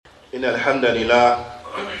إن الحمد لله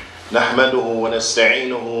نحمده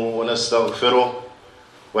ونستعينه ونستغفره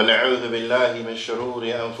ونعوذ بالله من شرور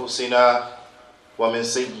أنفسنا ومن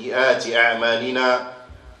سيئات أعمالنا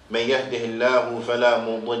من يهده الله فلا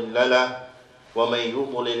مضل له ومن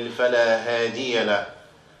يضلل فلا هادي له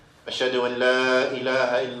أشهد أن لا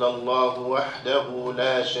إله إلا الله وحده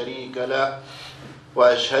لا شريك له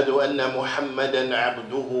وأشهد أن محمدا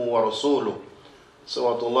عبده ورسوله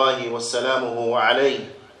صلوات الله وسلامه عليه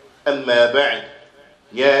أما بعد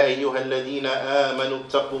يا أيها الذين آمنوا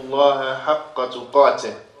اتقوا الله حق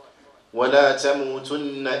تقاته ولا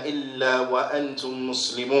تموتن إلا وأنتم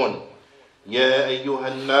مسلمون يا أيها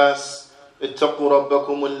الناس اتقوا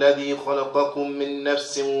ربكم الذي خلقكم من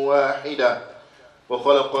نفس واحدة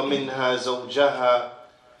وخلق منها زوجها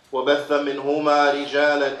وبث منهما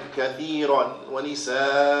رجالا كثيرا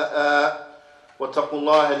ونساء واتقوا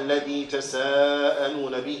الله الذي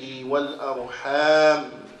تساءلون به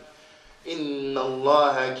والأرحام إن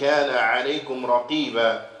الله كان عليكم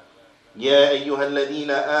رقيبا يا أيها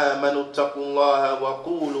الذين آمنوا اتقوا الله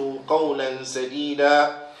وقولوا قولا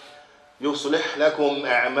سديدا يصلح لكم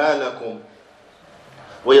أعمالكم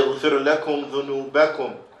ويغفر لكم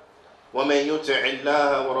ذنوبكم ومن يطع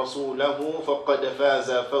الله ورسوله فقد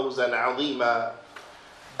فاز فوزا عظيما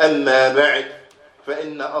أما بعد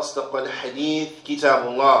فإن أصدق الحديث كتاب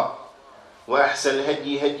الله وأحسن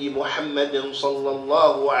الهدي محمد صلى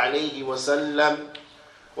الله عليه وسلم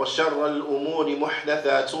وشر الأمور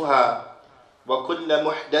محدثاتها وكل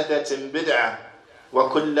محدثة بدعة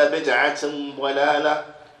وكل بدعة ضلالة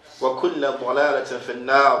وكل ضلالة في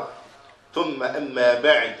النار ثم أما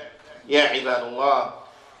بعد يا عباد الله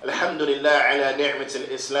الحمد لله على نعمة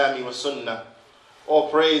الإسلام والسنة. All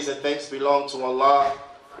praise and thanks belong to Allah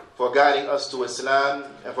for guiding us to Islam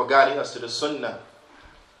and for guiding us to the Sunnah.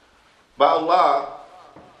 But Allah,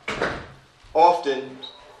 often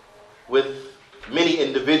with many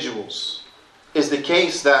individuals, is the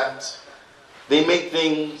case that they make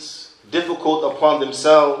things difficult upon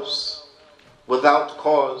themselves without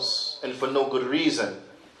cause and for no good reason.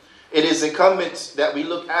 It is incumbent that we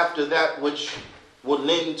look after that which will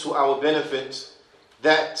lend to our benefit,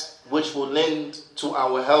 that which will lend to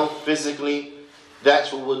our health physically,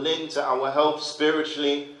 that will lend to our health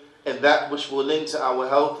spiritually, and that which will lend to our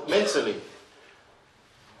health mentally.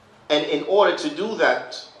 And in order to do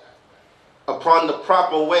that upon the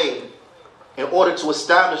proper way, in order to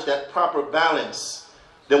establish that proper balance,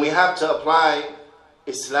 then we have to apply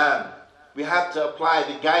Islam. We have to apply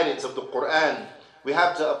the guidance of the Quran. We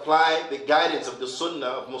have to apply the guidance of the Sunnah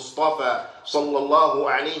of Mustafa sallallahu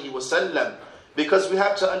alaihi wasallam, because we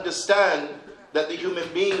have to understand that the human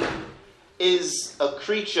being is a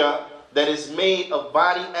creature that is made of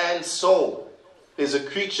body and soul. Is a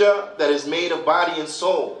creature that is made of body and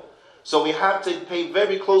soul. So we have to pay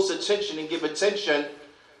very close attention and give attention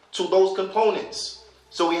to those components.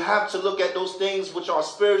 So we have to look at those things which are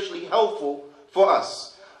spiritually helpful for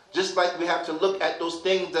us, just like we have to look at those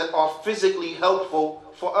things that are physically helpful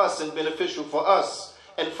for us and beneficial for us.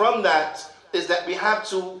 And from that is that we have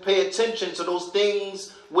to pay attention to those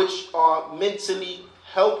things which are mentally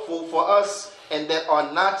helpful for us and that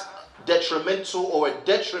are not detrimental or a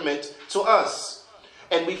detriment to us.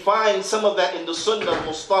 And we find some of that in the Sunnah of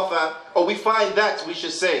Mustafa, or we find that, we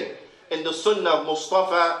should say, in the Sunnah of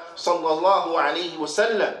Mustafa sallallahu alaihi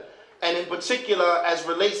wasallam. And in particular, as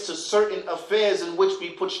relates to certain affairs in which we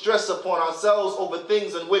put stress upon ourselves over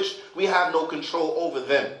things in which we have no control over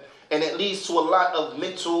them. And it leads to a lot of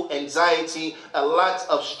mental anxiety, a lot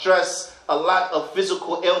of stress, a lot of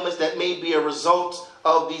physical ailments that may be a result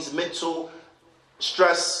of these mental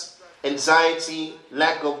stress, anxiety,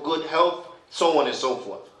 lack of good health, so on and so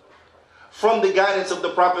forth. From the guidance of the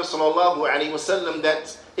Prophet sallallahu alaihi wasallam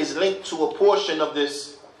that is linked to a portion of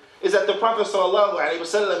this is that the Prophet sallallahu alaihi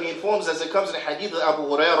wasallam, he informs, as it comes in the hadith of Abu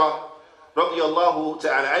Hurairah radiyallahu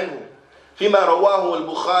ta'ala anhu, فيما رواه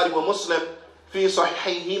البخاري ومسلم في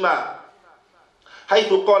صحيحيهما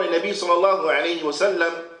حيث قال النبي صلى الله عليه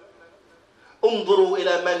وسلم انظروا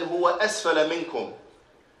إلى من هو أسفل منكم.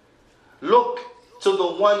 Look to the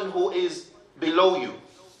one who is below you.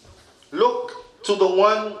 Look to the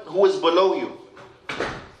one who is below you.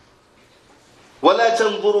 ولا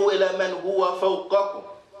تنظروا إلى من هو فوقكم.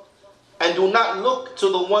 And do not look to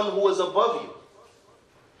the one who is above you.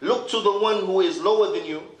 Look to the one who is lower than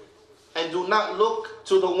you, and do not look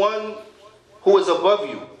to the one who is above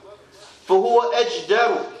you. فهو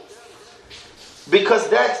أجدر. Because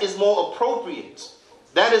that is more appropriate.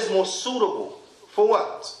 That is more suitable. For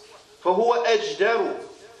what? فهو أجدر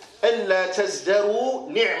ألا تزدروا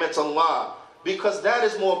نعمة الله. Because that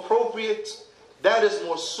is more appropriate, that is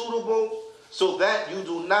more suitable so that you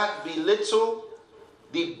do not belittle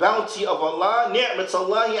the bounty of Allah,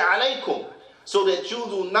 ni'matallahi alaykum, so that you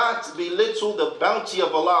do not belittle the bounty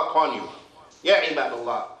of Allah upon you. Ya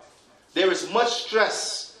ibadallah. There is much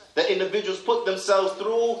stress that individuals put themselves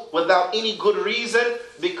through without any good reason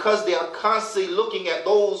because they are constantly looking at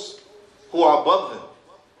those who are above them,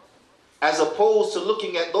 as opposed to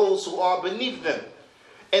looking at those who are beneath them.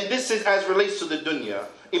 And this is as relates to the dunya.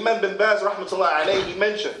 Imam bin Baz rahmatullah alayhi, he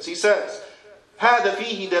mentions, he says, هذا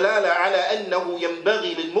فيه دلالة على أنه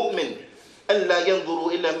ينبغي للمؤمن ألا ينظر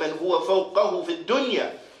إلى من هو فوقه في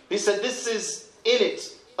الدنيا. He said this is in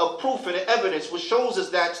it a proof and an evidence which shows us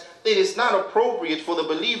that it is not appropriate for the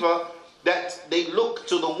believer that they look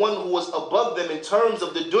to the one who is above them in terms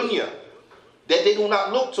of the dunya. That they do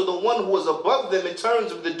not look to the one who is above them in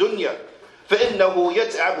terms of the dunya. فإنه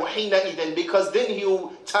يتعب حينئذ, because then he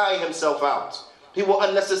will tire himself out. He will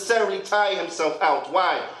unnecessarily tire himself out.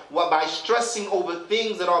 Why? Well, by stressing over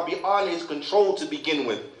things that are beyond his control to begin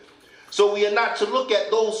with. So we are not to look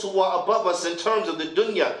at those who are above us in terms of the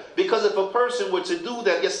dunya, because if a person were to do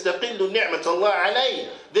that, يَسْتَقِلُّ نِعْمَةَ اللَّهِ عَلَيْهِ,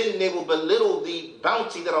 then they will belittle the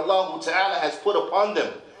bounty that Allah Ta'ala has put upon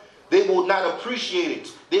them. They will not appreciate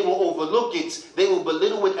it. They will overlook it. They will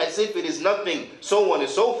belittle it as if it is nothing, so on and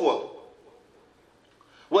so forth.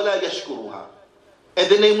 وَلَا يَشْكُرُهَا. And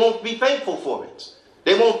then they won't be thankful for it.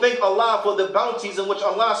 They won't thank Allah for the bounties in which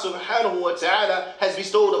Allah subhanahu wa ta'ala has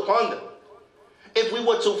bestowed upon them. If we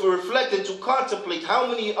were to reflect and to contemplate how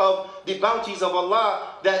many of the bounties of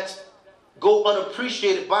Allah that go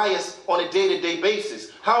unappreciated by us on a day-to-day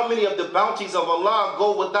basis, how many of the bounties of Allah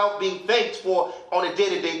go without being thanked for on a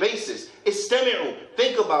day-to-day basis. Istami'u,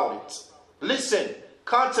 think about it. Listen,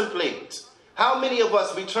 contemplate. How many of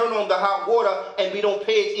us, we turn on the hot water and we don't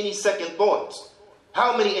pay it any second thought?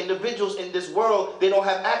 How many individuals in this world, they don't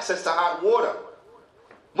have access to hot water?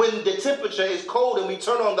 When the temperature is cold and we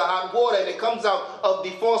turn on the hot water and it comes out of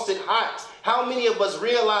the faucet hot, how many of us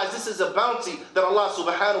realize this is a bounty that Allah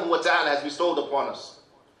subhanahu wa ta'ala has bestowed upon us?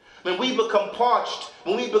 When we become parched,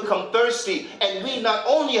 when we become thirsty, and we not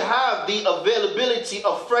only have the availability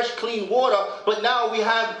of fresh, clean water, but now we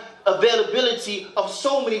have availability of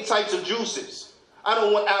so many types of juices. I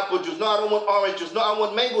don't want apple juice. No, I don't want orange juice. No, I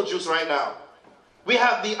want mango juice right now. We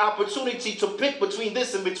have the opportunity to pick between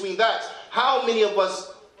this and between that. How many of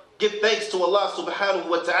us give thanks to Allah subhanahu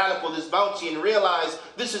wa ta'ala for this bounty and realize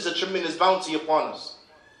this is a tremendous bounty upon us?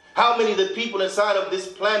 How many of the people inside of this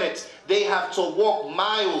planet, they have to walk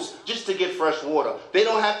miles just to get fresh water. They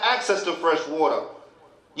don't have access to fresh water.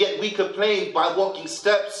 Yet we complain by walking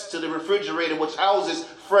steps to the refrigerator which houses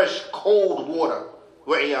fresh, cold water.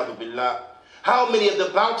 Wa'iyadu billah. How many of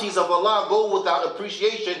the bounties of Allah go without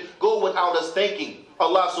appreciation, go without us thanking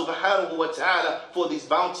Allah subhanahu wa ta'ala for these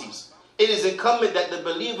bounties? It is incumbent that the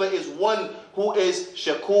believer is one who is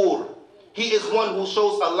shakur. He is one who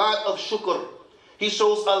shows a lot of shukr. He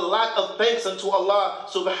shows a lot of thanks unto Allah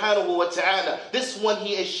subhanahu wa ta'ala. This one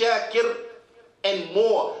he is shakir and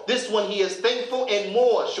more. This one he is thankful and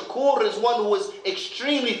more. Shakur is one who is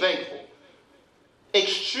extremely thankful.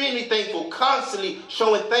 Extremely thankful, constantly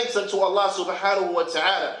showing thanks unto Allah subhanahu wa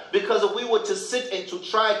ta'ala. Because if we were to sit and to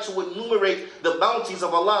try to enumerate the bounties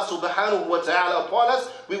of Allah subhanahu wa ta'ala upon us,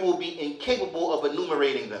 we will be incapable of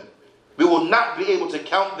enumerating them. We will not be able to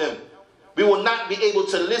count them. We will not be able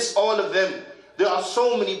to list all of them. There are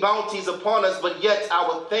so many bounties upon us, but yet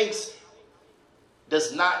our thanks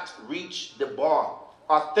does not reach the bar.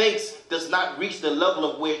 Our thanks does not reach the level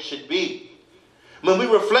of where it should be. When we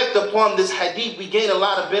reflect upon this hadith, we gain a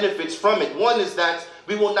lot of benefits from it. One is that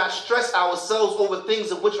we will not stress ourselves over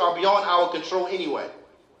things of which are beyond our control anyway.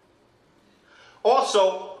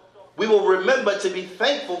 Also, we will remember to be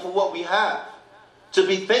thankful for what we have. To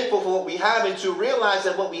be thankful for what we have and to realize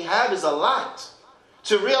that what we have is a lot.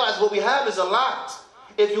 To realize what we have is a lot.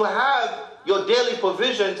 If you have your daily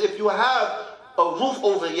provisions, if you have a roof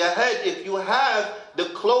over your head, if you have the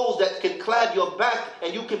clothes that can clad your back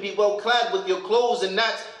and you can be well clad with your clothes and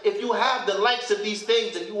that, if you have the likes of these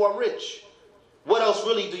things and you are rich, what else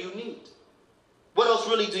really do you need? What else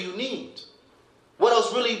really do you need? What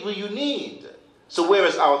else really do you need? So where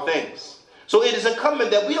is our thanks? So it is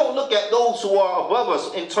incumbent that we don't look at those who are above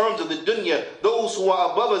us in terms of the dunya, those who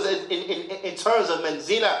are above us in terms of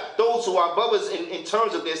manzila, those who are above us in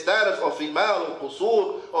terms of their status or fimal or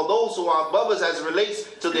qusur, or those who are above us as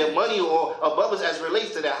relates to their money or above us as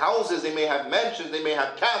relates to their houses. They may have mansions, they may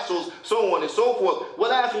have castles, so on and so forth.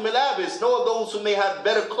 وَلَا فِي مَلَابِسٍ, nor those who may have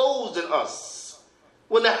better clothes than us.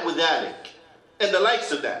 وَنَحْوِ ذَلِكَ, and the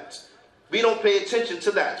likes of that. We don't pay attention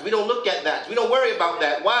to that. We don't look at that. We don't worry about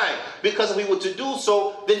that. Why? Because if we were to do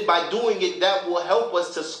so, then by doing it, that will help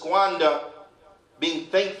us to squander being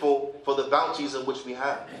thankful for the bounties in which we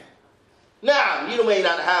have. Now, you may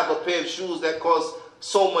not have a pair of shoes that cost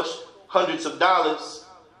so much hundreds of dollars,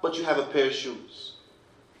 but you have a pair of shoes.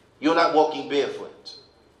 You're not walking barefoot.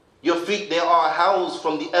 Your feet, they are housed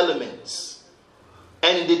from the elements.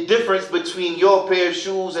 And the difference between your pair of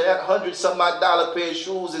shoes and that $100-some-odd pair of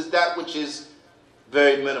shoes is that which is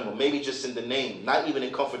very minimal. Maybe just in the name, not even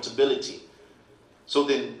in comfortability. So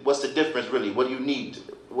then, what's the difference really? What do you need?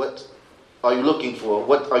 What are you looking for?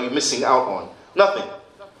 What are you missing out on? Nothing.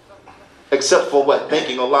 Except for what?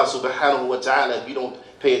 Thanking Allah subhanahu wa ta'ala if you don't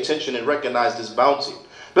pay attention and recognize this bounty.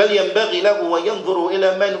 بَلْ يَنْبَغِي لَهُ وَيَنْظُرُ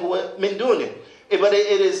إِلَى مَنْ هُوَ مِنْ دُونِهِ. But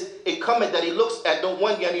it is incumbent that he looks at the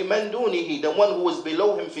one, يعني مَنْ دُونِهِ, the one who is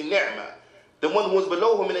below him في النِّعْمَةِ, the one who is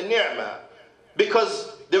below him in the ni'mah.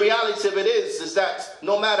 Because the reality of it is that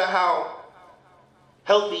no matter how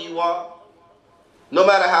healthy you are,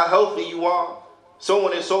 so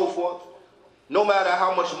on and so forth, no matter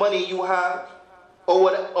how much money you have,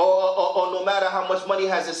 or no matter how much money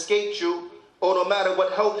has escaped you, or no matter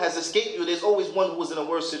what health has escaped you, there's always one who is in a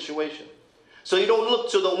worse situation. So you don't look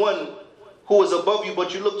to the one who is above you,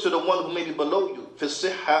 but you look to the one who may be below you. في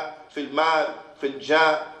الصحة, في المال, في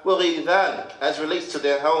الجاه, وغير ذلك. As relates to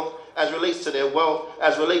their health, as relates to their wealth,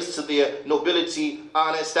 as relates to their nobility,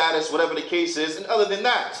 honor, status, whatever the case is. And other than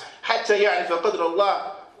that, حتى يعرف قدر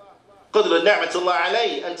الله قدر نعمة الله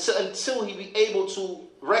عليه, until he be able to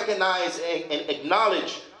recognize and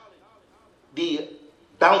acknowledge the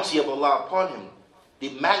bounty of Allah upon him, the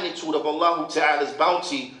magnitude of Allah Ta'ala's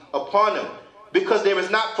bounty upon him. Because there is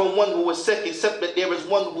not from one who is sick except that there is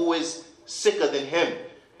one who is sicker than him.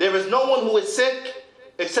 There is no one who is sick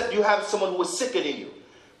except you have someone who is sicker than you.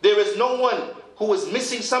 There is no one who is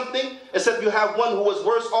missing something except you have one who is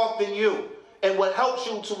worse off than you. And what helps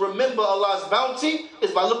you to remember Allah's bounty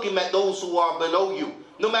is by looking at those who are below you.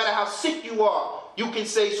 No matter how sick you are, you can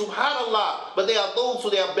say Subhanallah, but there are those who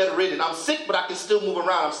they are bedridden. I'm sick, but I can still move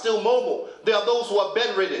around. I'm still mobile. There are those who are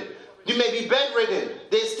bedridden. You may be bedridden.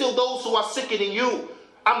 There's still those who are sicker than you.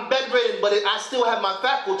 I'm bedridden, but I still have my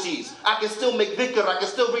faculties. I can still make dhikr. I can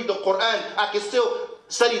still read the Quran. I can still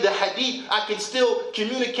study the hadith. I can still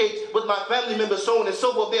communicate with my family members, so on and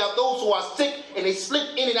so forth. There are those who are sick and they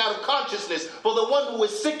slip in and out of consciousness. For the one who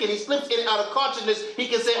is sick and he slips in and out of consciousness, he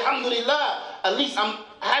can say, Alhamdulillah, at least I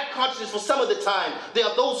have consciousness for some of the time. There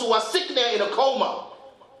are those who are sick there in a coma.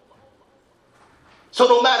 So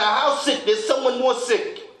no matter how sick, there's someone more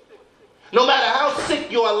sick. No matter how sick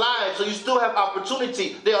you're alive, so you still have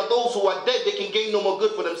opportunity. There are those who are dead, they can gain no more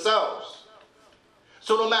good for themselves.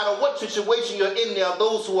 So no matter what situation you're in, there are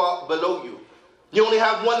those who are below you. You only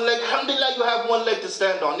have one leg. Alhamdulillah, you have one leg to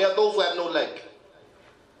stand on. There are those who have no leg.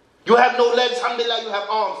 You have no legs. Alhamdulillah, you have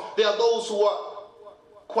arms. There are those who are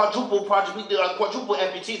quadruple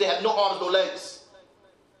amputees. They have no arms, no legs.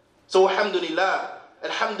 So alhamdulillah,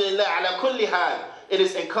 ala kulli hal. It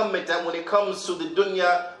is incumbent that when it comes to the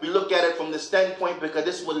dunya, we look at it from the standpoint, because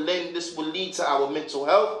this will lead to our mental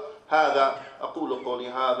health. هذا أقول قولي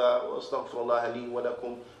هذا وأستغفر الله لي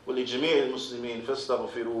ولكم ولجميع المسلمين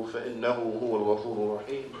فاستغفروه فإنه هو الغفور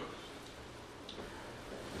الرحيم.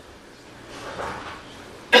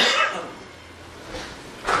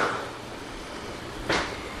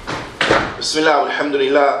 بسم الله والحمد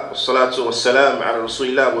لله والصلاة والسلام على رسول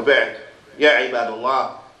الله وبعد. يا عباد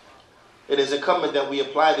الله. It is incumbent that we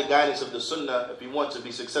apply the guidance of the Sunnah if we want to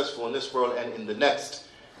be successful in this world and in the next.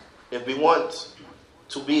 If we want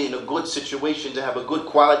to be in a good situation, to have a good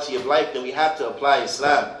quality of life, then we have to apply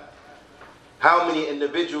Islam. How many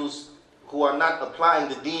individuals who are not applying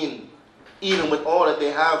the deen, even with all that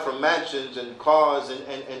they have from mansions and cars,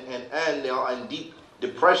 and they are in deep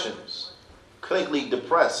depressions, clinically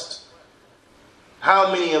depressed?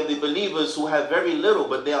 How many of the believers who have very little,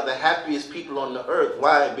 but they are the happiest people on the earth?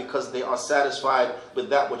 Why? Because they are satisfied with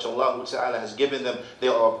that which Allah Ta'ala has given them. They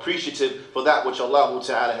are appreciative for that which Allah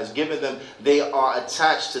Ta'ala has given them. They are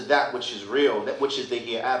attached to that which is real, that which is the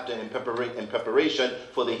hereafter, in preparation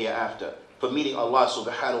for the hereafter, for meeting Allah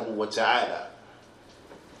Subhanahu wa Ta'ala.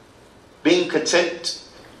 Being content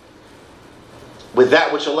with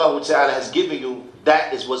that which Allah Ta'ala has given you,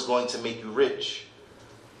 that is what's going to make you rich.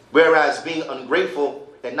 Whereas being ungrateful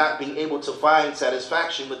and not being able to find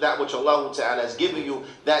satisfaction with that which Allah Ta'ala has given you,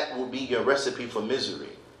 that will be your recipe for misery.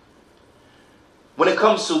 When it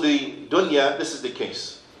comes to the dunya, this is the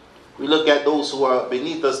case. We look at those who are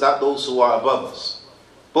beneath us, not those who are above us.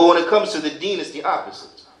 But when it comes to the deen, it's the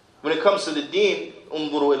opposite. When it comes to the deen,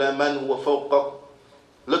 انظروا إلى من هو فوقكم.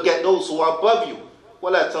 Look at those who are above you.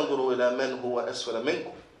 ولا تنظروا إلى من هو أسفل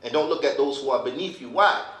منكم. And don't look at those who are beneath you.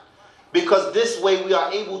 Why? Because this way we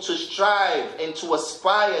are able to strive and to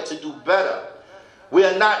aspire to do better. We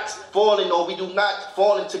are not falling, or we do not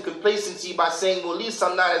fall into complacency by saying, well, at least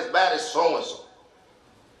I'm not as bad as so-and-so.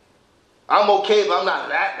 I'm okay, but I'm not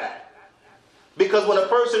that bad. Because when a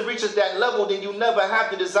person reaches that level, then you never have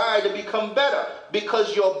the desire to become better.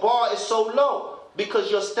 Because your bar is so low. Because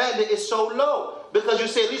your standard is so low. Because you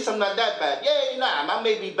say, at least I'm not that bad. Yeah, nah, I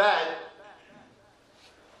may be bad.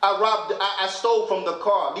 I stole from the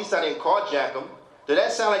car. At least I didn't carjack him. Does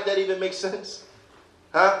that sound like that even makes sense?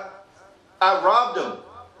 Huh? I robbed him.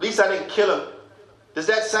 At least I didn't kill him. Does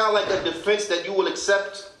that sound like a defense that you will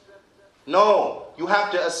accept? No. You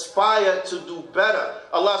have to aspire to do better.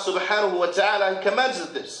 Allah subhanahu wa ta'ala, He commands us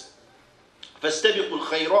this. فَاسْتَبِقُوا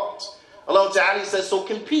الْخَيْرَاتِ. Allah ta'ala says, so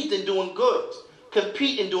compete in doing good.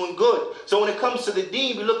 Compete in doing good. So when it comes to the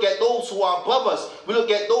deen, we look at those who are above us. We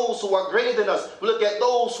look at those who are greater than us. We look at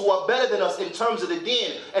those who are better than us in terms of the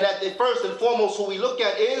deen. And at the first and foremost, who we look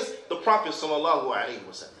at is the Prophet sallallahu alaihi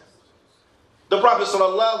wasallam. The Prophet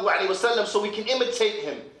sallallahu alaihi wasallam, so we can imitate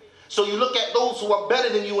him. So you look at those who are better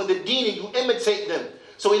than you in the deen and you imitate them.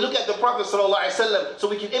 So we look at the Prophet sallallahu alaihi wasallam, so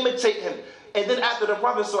we can imitate him. And then after the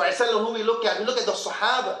Prophet sallallahu alaihi wasallam, who we look at? We look at the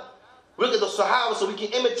Sahaba. We look at the Sahaba so we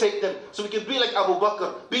can imitate them. So we can be like Abu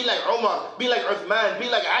Bakr, be like Umar, be like Uthman, be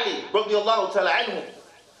like Ali, radiyallahu ta'ala anhum.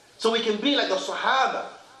 So we can be like the Sahaba.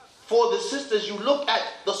 For the sisters, you look at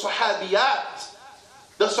the Sahabiyat.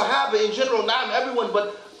 The Sahaba in general, not everyone,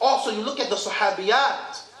 but also you look at the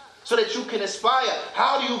Sahabiyat. So that you can aspire.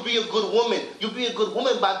 How do you be a good woman? You be a good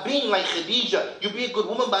woman by being like Khadija. You be a good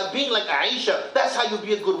woman by being like Aisha. That's how you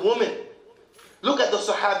be a good woman. Look at the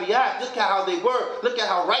Sahabiyat. Look at how they were. Look at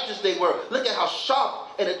how righteous they were. Look at how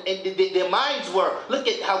sharp and their minds were. Look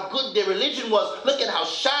at how good their religion was. Look at how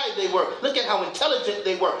shy they were. Look at how intelligent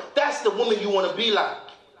they were. That's the woman you want to be like.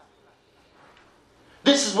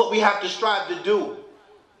 This is what we have to strive to do.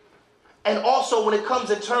 And also when it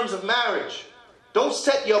comes in terms of marriage, don't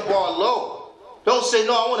set your bar low. Don't say,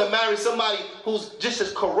 no, I want to marry somebody who's just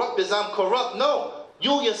as corrupt as I'm corrupt. No.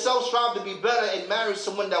 You yourself strive to be better and marry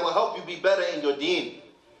someone that will help you be better in your deen.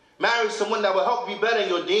 Marry someone that will help you better in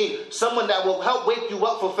your deen. Someone that will help wake you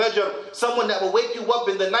up for Fajr. Someone that will wake you up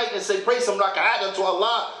in the night and say, pray some raka'at unto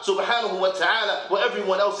Allah subhanahu wa ta'ala while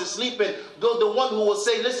everyone else is sleeping. The one who will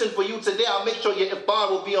say, listen, for you today, I'll make sure your iftar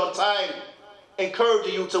will be on time.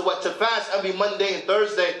 Encouraging you to what? To fast every Monday and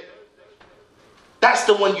Thursday. That's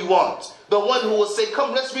the one you want. The one who will say,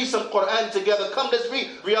 come, let's read some Quran together. Come, let's read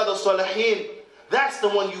Riyadh al-Salihin. That's the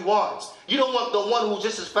one you want. You don't want the one who's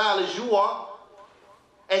just as foul as you are.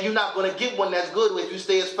 And you're not going to get one that's good if you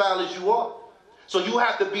stay as foul as you are. So you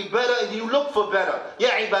have to be better and you look for better. Yeah,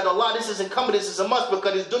 ibadallah, this is incumbent, this is a must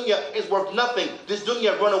because this dunya is worth nothing. This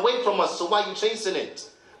dunya run away from us, so why are you chasing it?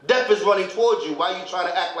 Death is running towards you. Why are you trying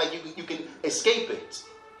to act like you can escape it?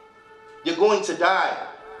 You're going to die.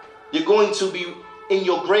 You're going to be in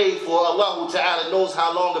your grave for Allah Ta'ala knows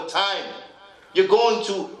how long of time. You're going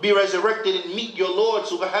to be resurrected and meet your Lord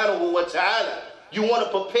subhanahu wa ta'ala. You want to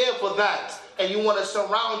prepare for that. And you want to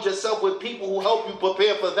surround yourself with people who help you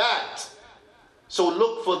prepare for that. So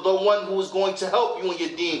look for the one who is going to help you in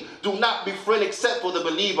your deen. Do not befriend except for the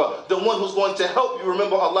believer. The one who's going to help you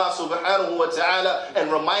remember Allah subhanahu wa ta'ala and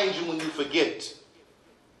remind you when you forget.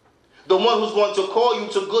 The one who's going to call you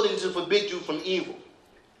to good and to forbid you from evil.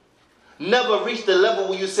 Never reach the level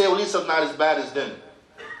where you say, well, at least I'm not as bad as them.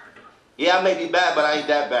 Yeah, I may be bad, but I ain't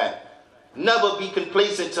that bad. Never be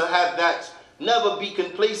complacent to have that. Never be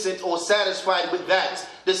complacent or satisfied with that.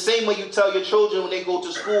 The same way you tell your children when they go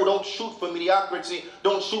to school, don't shoot for mediocrity.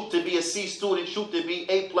 Don't shoot to be a C student. Shoot to be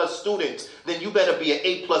A+ student. Then you better be an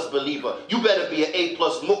A+ believer. You better be an A+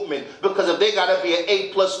 mu'min. Because if they got to be an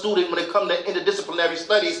A+ student when it comes to interdisciplinary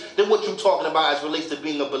studies, then what you talking about as relates to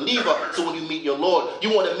being a believer. So when you meet your Lord,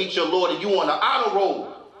 you want to meet your Lord and you want an honor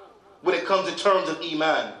roll when it comes in terms of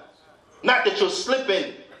iman. Not that you're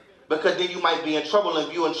slipping, because then you might be in trouble. And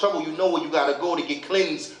if you're in trouble, you know where you got to go to get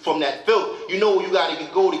cleansed from that filth. You know where you got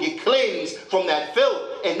to go to get cleansed from that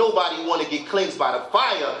filth. And nobody want to get cleansed by the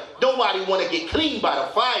fire. Nobody want to get cleaned by the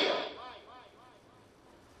fire.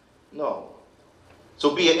 No.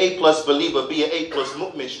 So be an A+ believer. Be an A+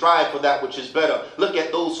 mu'min. Strive for that which is better. Look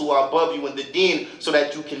at those who are above you in the deen so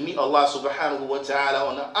that you can meet Allah subhanahu wa ta'ala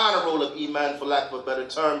on the honor roll of iman, for lack of a better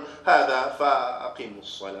term. هذا فأقيموا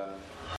الصلاة.